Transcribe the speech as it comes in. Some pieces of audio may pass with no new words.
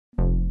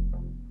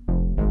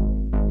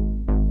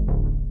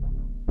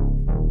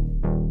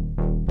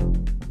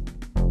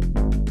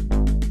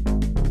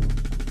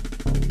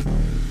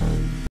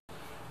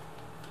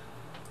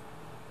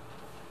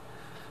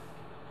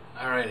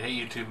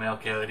YouTube, Male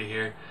Kennedy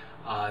here.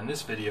 In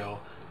this video,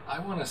 I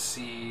want to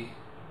see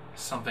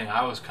something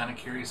I was kind of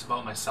curious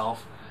about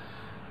myself.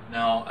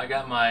 Now, I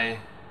got my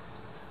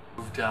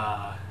moved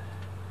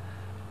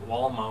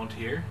wall mount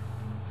here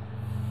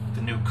with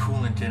the new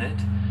coolant in it,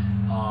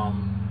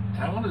 and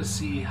I wanted to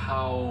see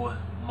how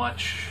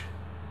much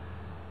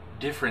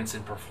difference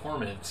in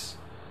performance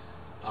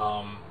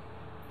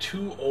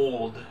two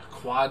old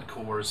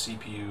quad-core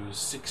CPUs,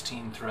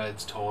 16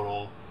 threads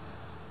total,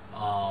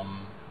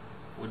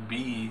 would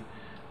be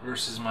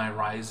versus my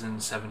Ryzen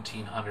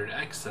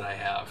 1700x that I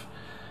have.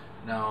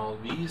 Now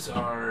these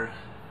are,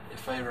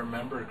 if I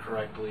remember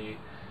correctly,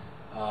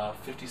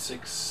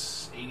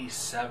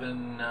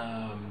 5687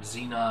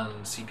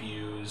 Xeon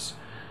CPUs,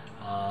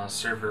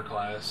 server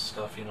class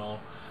stuff, you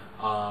know.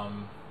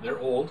 They're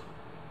old.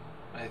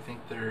 I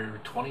think they're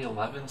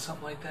 2011,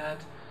 something like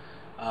that.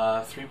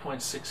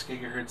 3.6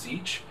 gigahertz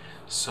each,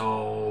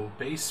 so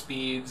base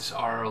speeds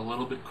are a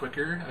little bit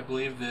quicker. I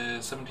believe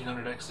the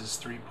 1700X is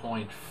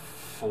 3.4,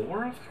 if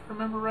I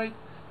remember right.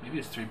 Maybe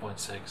it's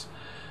 3.6.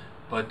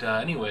 But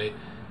anyway,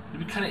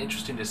 it'd be kind of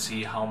interesting to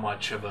see how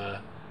much of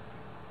a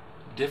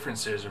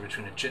difference there is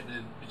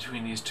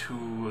between these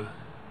two,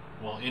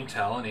 well,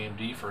 Intel and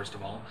AMD first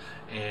of all,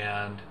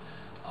 and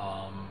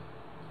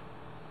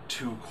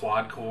two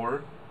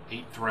quad-core,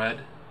 8-thread,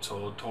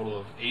 so a total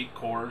of 8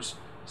 cores,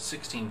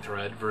 16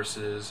 thread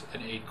versus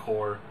an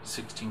 8-core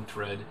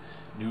 16-thread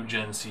new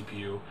gen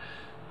CPU.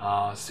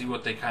 See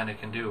what they kind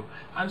of can do.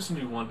 I'm just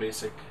gonna do one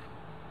basic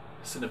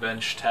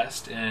Cinebench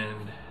test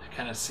and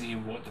kind of see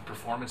what the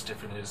performance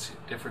difference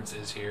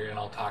is here, and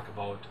I'll talk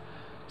about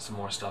some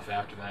more stuff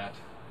after that.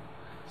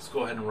 Let's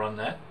go ahead and run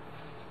that.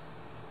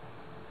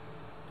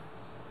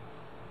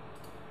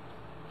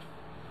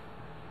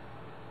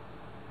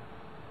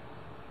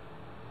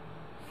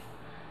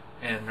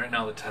 And right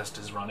now the test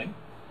is running.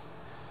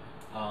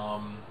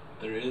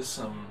 There is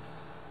some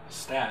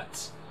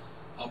stats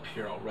up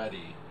here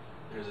already.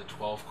 There's a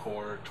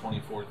 12-core,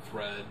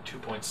 24-thread,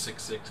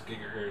 2.66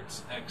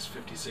 gigahertz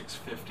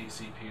X5650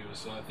 CPU,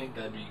 so I think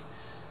that'd be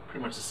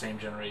pretty much the same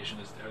generation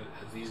as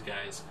these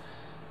guys.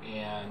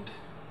 And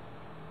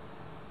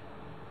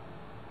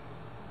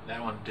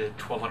that one did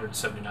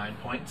 1,279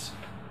 points.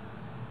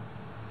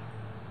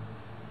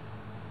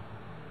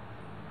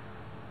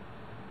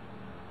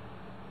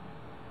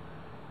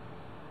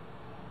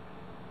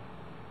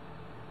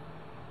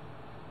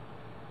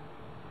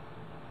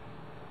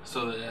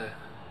 So the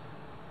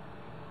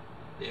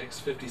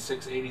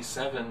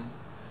X5687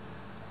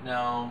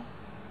 now,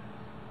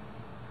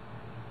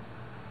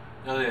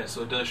 oh yeah,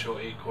 so it does show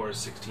 8 cores,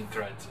 16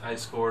 threads. I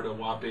scored a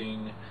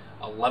whopping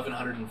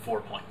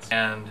 1,104 points.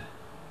 And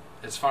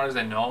as far as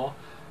I know,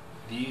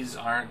 these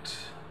aren't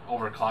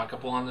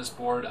overclockable on this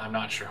board. I'm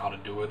not sure how to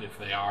do it if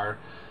they are,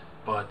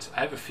 but I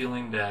have a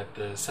feeling that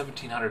the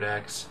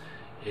 1700X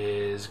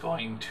is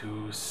going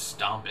to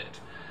stomp it.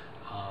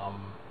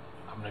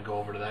 I'm going to go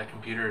over to that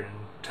computer and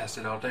test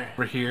it out there.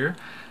 We're here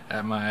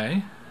at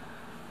my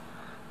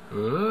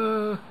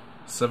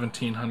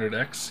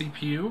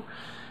 1700X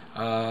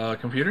CPU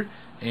computer,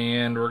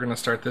 and we're going to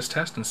start this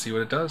test and see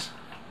what it does.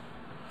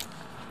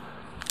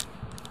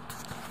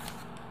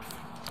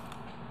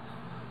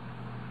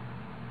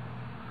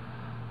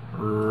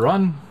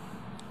 Run!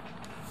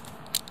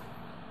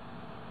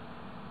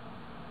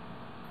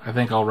 I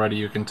think already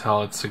you can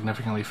tell it's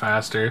significantly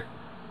faster.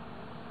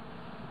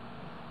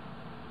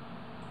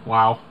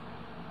 Wow.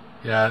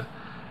 Yeah,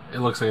 it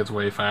looks like it's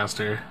way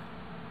faster.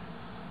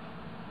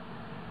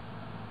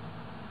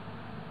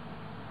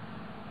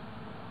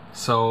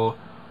 So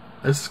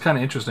this is kind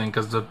of interesting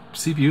because the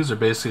CPUs are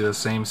basically the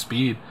same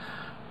speed,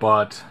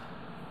 but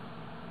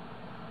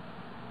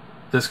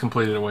this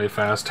completed it way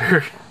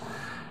faster.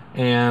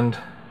 And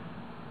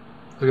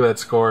look at that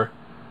score.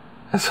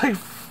 That's like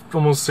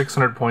almost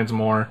 600 points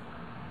more.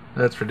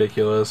 That's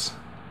ridiculous.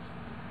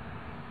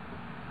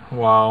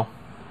 Wow.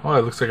 Oh,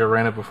 it looks like I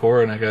ran it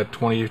before and I got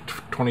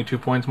 22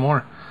 points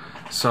more.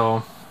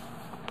 So,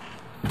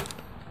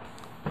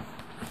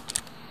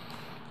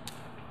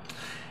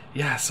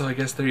 yeah, so I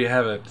guess there you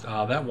have it.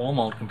 That wall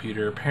mount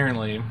computer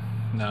apparently,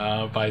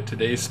 by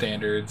today's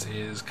standards,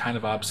 is kind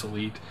of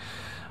obsolete.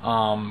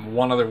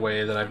 One other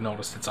way that I've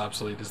noticed it's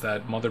obsolete is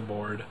that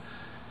motherboard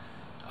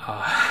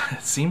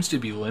it seems to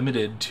be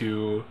limited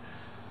to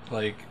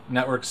like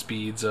network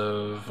speeds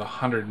of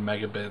 100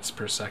 megabits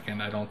per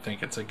second. I don't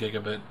think it's a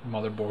gigabit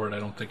motherboard. I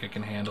don't think it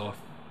can handle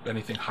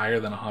anything higher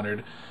than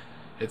 100.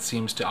 It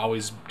seems to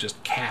always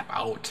just cap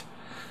out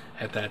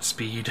at that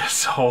speed.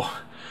 So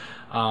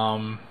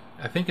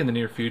I think in the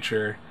near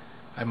future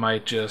I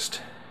might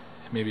just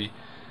maybe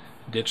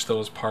ditch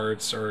those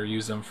parts or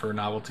use them for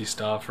novelty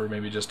stuff, or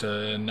maybe just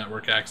a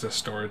network access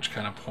storage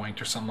kind of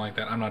point or something like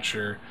that. I'm not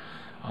sure.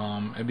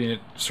 I mean, it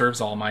serves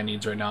all my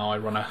needs right now. I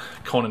run a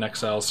Conan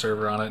XL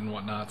server on it and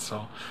whatnot,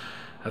 so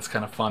that's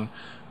kind of fun.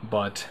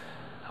 But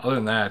other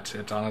than that,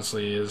 it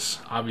honestly is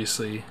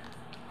obviously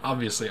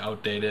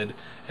outdated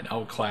and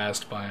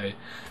outclassed by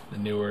the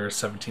newer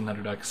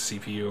 1700X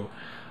CPU.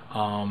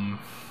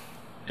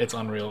 It's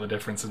unreal the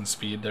difference in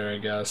speed there, I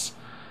guess.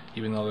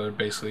 even though they're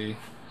basically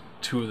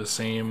two of the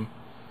same,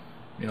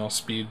 you know,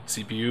 speed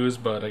CPUs,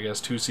 but I guess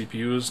two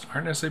CPUs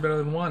aren't necessarily better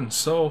than one.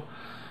 So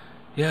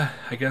yeah,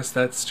 I guess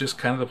that's just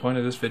kind of the point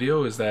of this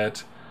video, is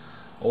that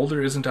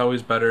older isn't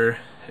always better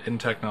in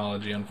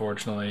technology,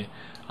 unfortunately.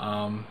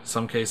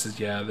 Some cases,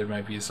 yeah, there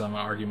might be some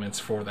arguments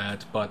for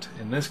that, but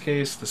in this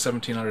case, the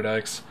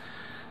 1700X,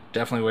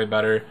 definitely way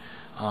better,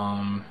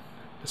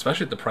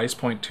 especially at the price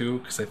point too,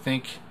 because I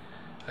think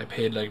I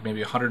paid like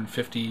maybe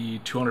 150,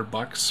 200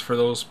 bucks for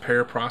those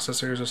pair of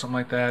processors or something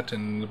like that,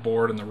 and the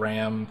board and the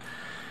RAM.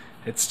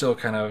 It's still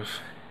kind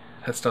of,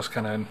 that stuff's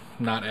kind of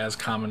not as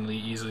commonly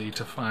easily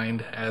to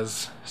find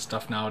as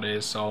stuff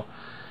nowadays, so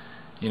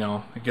you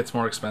know, it gets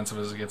more expensive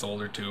as it gets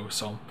older too.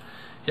 So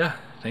yeah,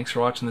 thanks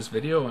for watching this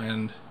video,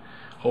 and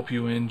hope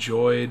you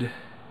enjoyed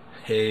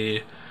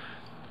a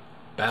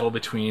battle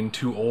between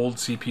two old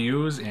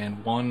CPUs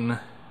and one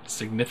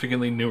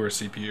significantly newer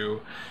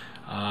CPU.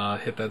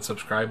 Hit that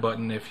subscribe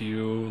button if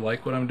you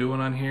like what I'm doing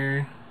on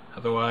here.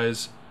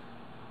 Otherwise,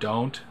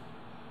 don't.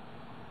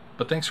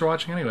 But thanks for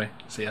watching anyway.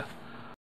 See ya.